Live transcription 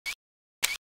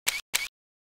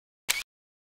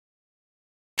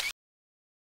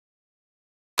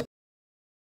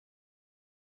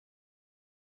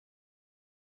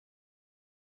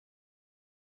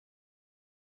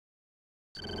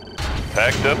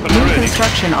Packed up and New ready.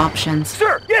 construction options.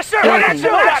 Sir! Yes, sir! Building. I got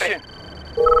some action!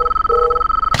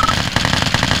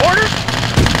 Orders?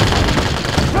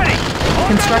 Ready! On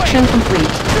Construction my way. complete.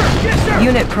 Sir! Yes, sir!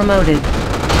 Unit promoted.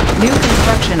 New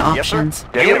construction options.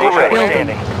 Unit Building.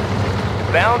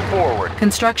 Bound forward.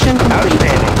 Construction complete.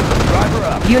 Outstanding. Driver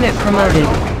up. Unit promoted.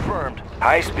 Confirmed.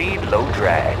 High speed, low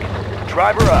drag.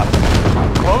 Driver up.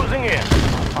 Closing in.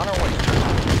 On our way, sir.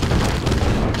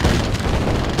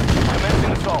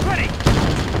 Commencing assault. Ready.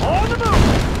 On the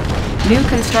move. New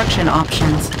construction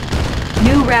options.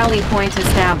 New rally point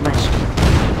established.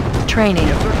 Training.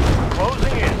 Yes, sir.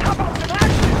 Closing in. How about some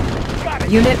action? Got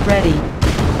it. Unit ready.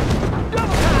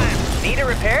 Double time. Need a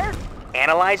repair?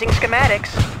 Analyzing schematics.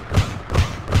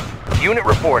 Unit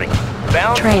reporting.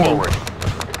 Bound Training. forward.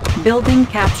 Building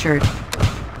captured.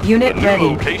 Unit New ready.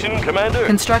 location, Commander.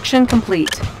 Construction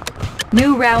complete.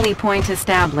 New rally point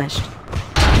established.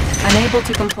 Unable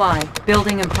to comply.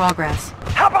 Building in progress.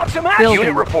 How about some action? Building.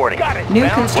 Unit reporting. Got it. New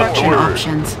Bound construction forward.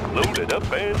 options. Loaded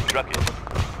up and trucking.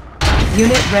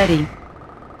 Unit ready.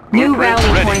 New Blueprint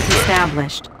rally ready, point sir.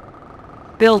 established.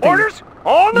 Building. Orders?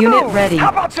 On the Unit move. ready. How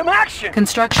about some action?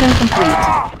 Construction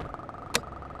complete.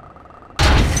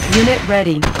 Unit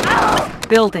ready.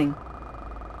 Building.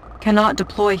 Cannot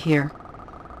deploy here.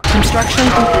 Construction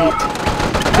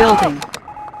complete. Building.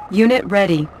 Unit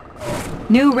ready.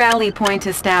 New rally point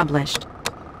established.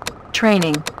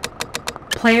 Training.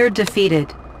 Player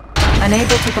defeated.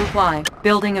 Unable to comply.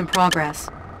 Building in progress.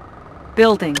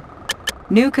 Building.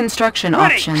 New construction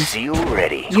Ready. options. Seal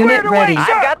ready. Unit Squared away, ready. sir.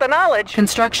 I've got the knowledge.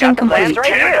 Construction Got the plans complete.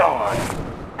 right Get it here. on.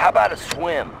 How about a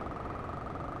swim?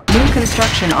 New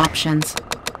construction options.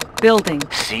 Building.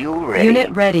 Seal ready. Unit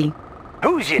ready.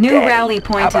 Who's your New daddy? rally How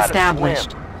point about a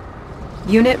established. swim?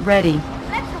 Unit ready.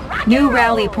 New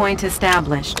rally point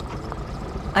established.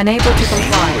 Unable to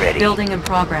comply. ready. Building in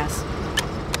progress.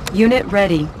 Unit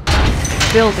ready.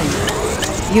 Building.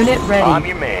 Unit I'm ready.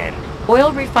 your man.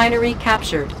 Oil refinery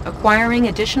captured. Acquiring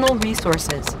additional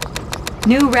resources.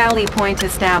 New rally point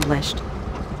established.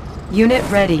 Unit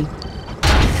ready.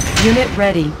 Unit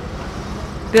ready.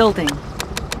 Building.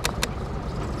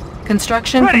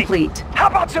 Construction Ready. complete. How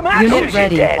about some action? Unit Who's your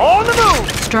ready. daddy? On the move.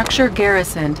 Structure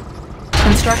garrisoned.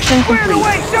 Construction Squared complete.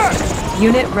 away, sir.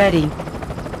 Unit ready.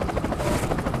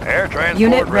 Air transport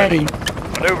Unit ready.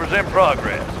 Maneuvers in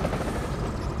progress.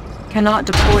 Cannot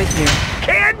deploy here.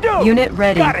 Can do. Unit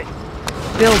ready. Got it.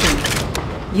 Building.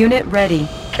 Unit ready.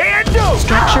 Can do.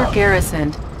 Structure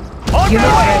garrisoned. On Unit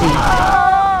my way.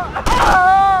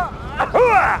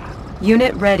 ready.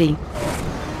 Unit ready.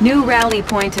 New rally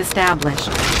point established.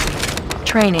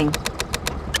 Training.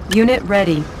 Unit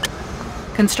ready.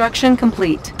 Construction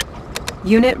complete.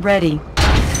 Unit ready.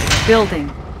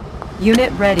 Building.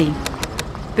 Unit ready.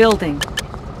 Building.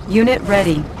 Unit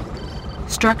ready.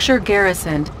 Structure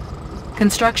garrisoned.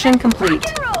 Construction complete.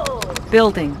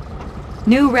 Building.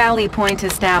 New rally point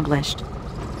established.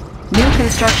 New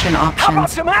construction How about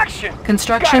options. some action?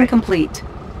 Construction Got it. complete.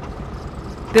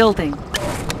 Building.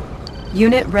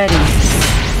 Unit ready.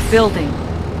 Building.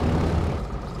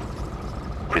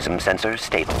 Prism sensor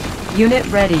stable. Unit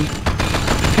ready.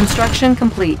 Construction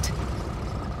complete.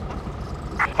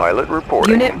 Pilot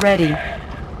reporting. Unit ready.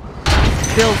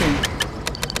 Building.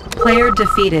 Player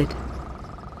defeated.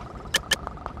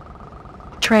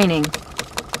 Training.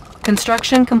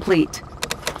 Construction complete.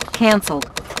 Cancelled.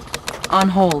 On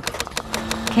hold.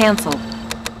 Cancelled.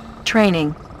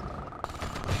 Training.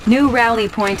 New rally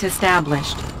point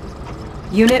established.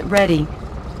 Unit ready.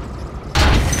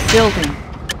 Building.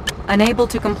 Unable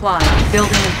to comply.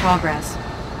 Building in progress.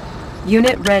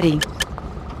 Unit ready.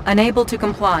 Unable to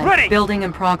comply. Ready. Building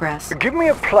in progress. Give me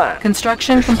a plan.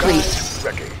 Construction complete.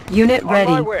 Ready. Unit On my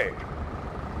ready. way.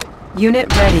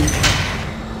 Unit ready.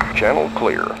 Channel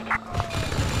clear.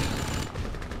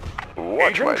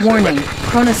 Watch my Warning. step.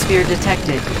 Chronosphere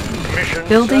detected. Mission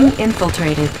Building set.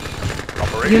 infiltrated.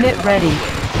 Operation Unit ready.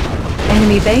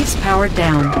 Enemy base powered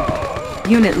down.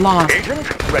 Unit lost.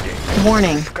 Agent ready.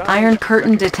 Warning. Iron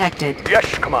curtain detected. Yes,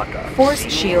 Commander. Force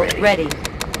shield ready.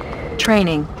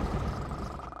 Training.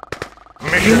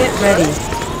 Mission Unit set. ready.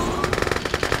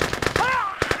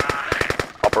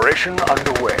 Operation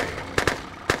underway.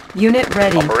 Unit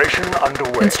ready. Operation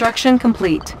underway. Construction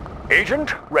complete.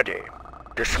 Agent ready.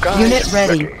 Disguise Unit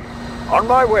ready. On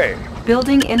my way.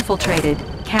 Building infiltrated.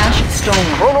 Cache stolen.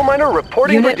 Chronominer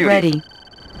reporting Unit for duty. ready.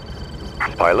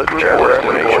 Pilot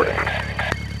reporting.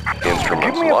 Give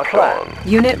Instruments me a locked plan. on.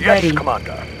 Unit Yes, ready.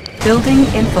 Commander. Building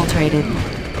infiltrated.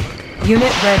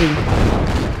 Unit ready.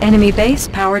 Enemy base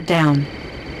powered down.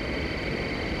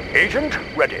 Agent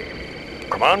ready.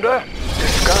 Commander,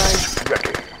 disguise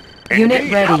ready. Unit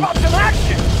Indeed. ready. How about some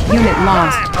action? Unit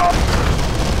lost.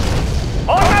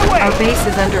 On my way! Our base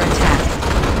is under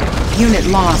attack. Unit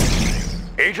lost.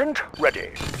 Agent ready.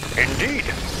 Indeed.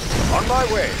 On my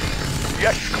way.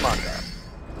 Yes, Commander.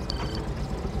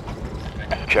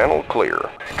 Channel clear.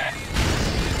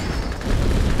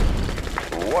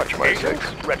 Watch my Agent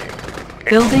six. ready.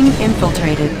 Building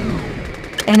infiltrated.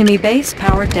 Enemy base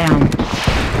powered down.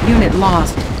 Unit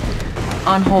lost.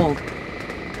 On hold.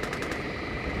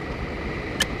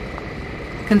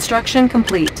 Construction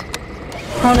complete.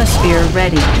 Chronosphere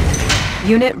ready.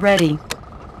 Unit ready.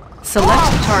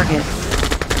 Select target.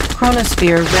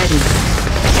 Chronosphere ready.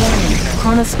 Warning.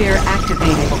 Chronosphere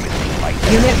activated.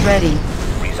 Unit ready.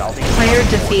 Resolving. Player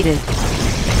defeated.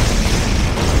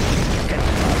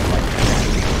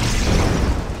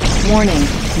 Warning.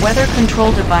 Weather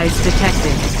control device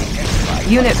detected.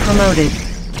 Unit promoted.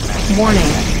 Warning.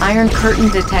 Iron curtain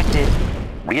detected.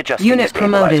 Readjusting Unit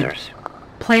promoted. stabilizers.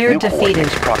 Player New defeated.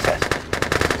 coordinates processed.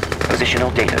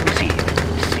 Positional data received.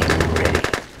 Scene ready.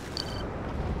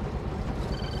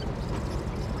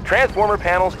 Transformer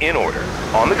panels in order.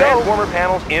 On the go. Transformer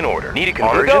panels in order. Need a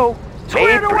conversion? On the go. Made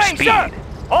Made for for speed. speed.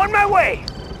 On my way.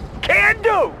 Can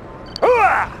do.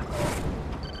 Hooah!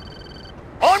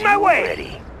 On my Scene way.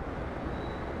 Ready.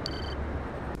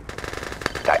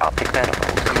 Dioptic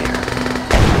manifold clear.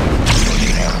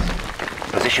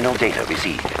 Positional data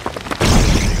received.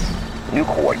 New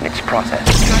coordinates processed.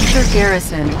 Structure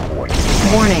garrison.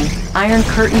 Coordinates. Warning. Iron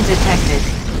curtain detected.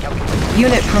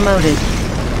 Unit promoted.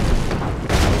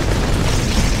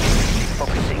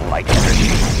 Focusing light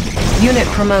energy. Unit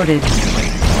promoted.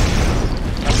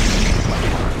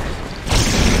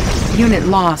 Unit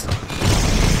lost.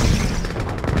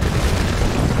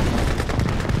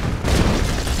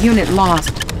 Unit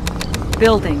lost.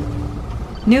 Building.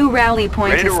 New rally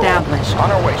point Ready to roll. established.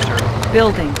 On our way, sir.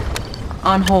 Building.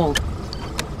 On hold.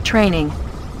 Training.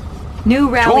 New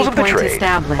rally Tools of the point trade.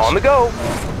 established. On the go.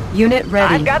 Unit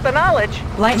ready. I've got the knowledge.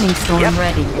 Lightning storm Yep.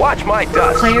 ready. Watch my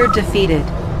dust. Player defeated.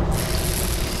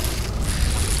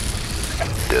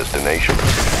 Destination.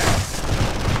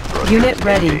 Unit Thrusters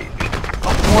ready. engaged.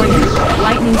 Warning.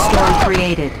 Lightning storm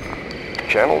created.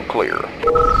 Channel clear.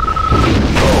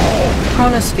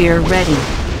 Chronosphere ready.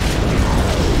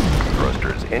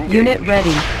 Thrusters engaged. Unit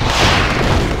ready.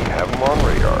 Have them on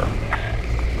radar.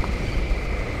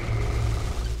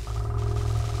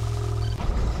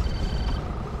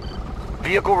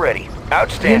 Vehicle ready.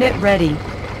 Outstanding. Unit ready.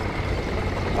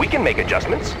 We can make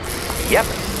adjustments. Yep.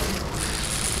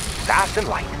 Fast and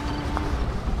light.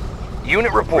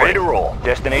 Unit reporting. Ready to roll.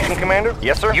 Destination, Commander?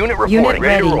 Yes, sir. Unit reporting. Unit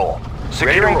ready to ready. roll.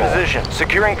 Securing position.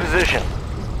 Securing position.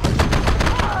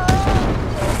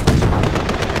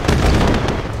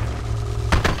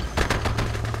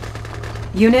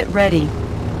 Unit ready.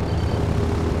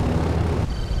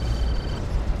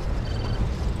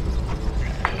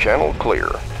 Channel clear.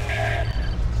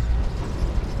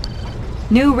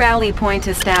 New rally point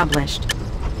established.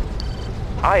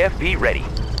 IFB ready.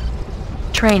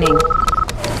 Training.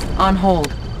 On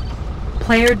hold.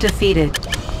 Player defeated.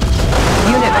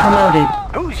 Unit promoted.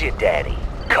 Who's your daddy?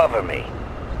 Cover me.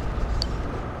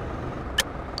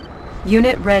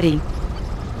 Unit ready.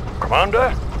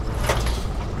 Commander?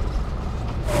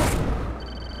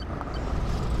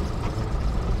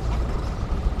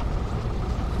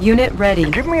 Unit ready.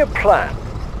 Give me a plan.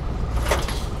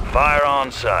 Fire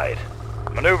on sight.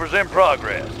 Maneuvers in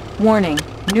progress. Warning.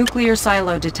 Nuclear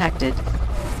silo detected.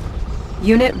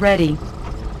 Unit ready.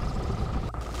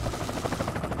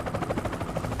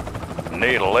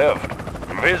 Need a lift.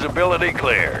 Visibility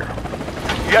clear.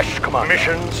 Yes, Commander.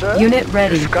 Mission, sir? Unit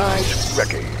ready. Disguise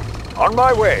ready. On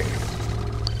my way.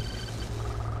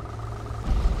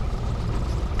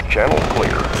 Channel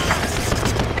clear.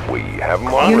 We have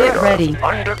them on Unit radar. ready.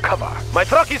 Undercover. My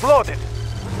truck is loaded.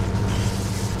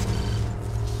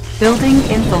 Building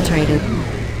infiltrated.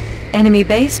 Enemy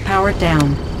base powered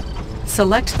down.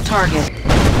 Select target.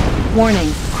 Warning.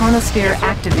 Chronosphere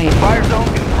activated. Fire zone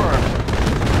confirmed.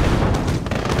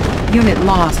 Unit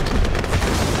lost.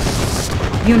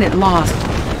 Unit lost.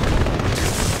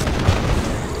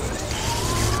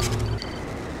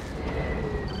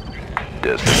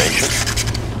 Destination.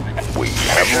 We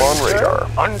have them on Mission, radar.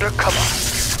 sir? Undercover.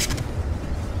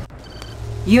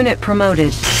 Unit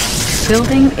promoted.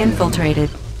 Building infiltrated.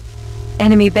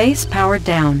 Enemy base powered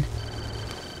down.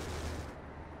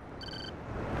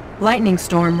 Lightning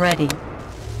storm ready.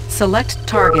 Select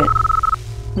target.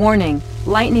 Warning.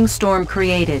 Lightning storm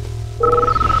created.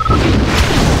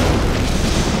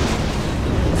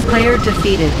 Player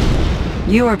defeated.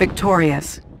 You are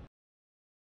victorious.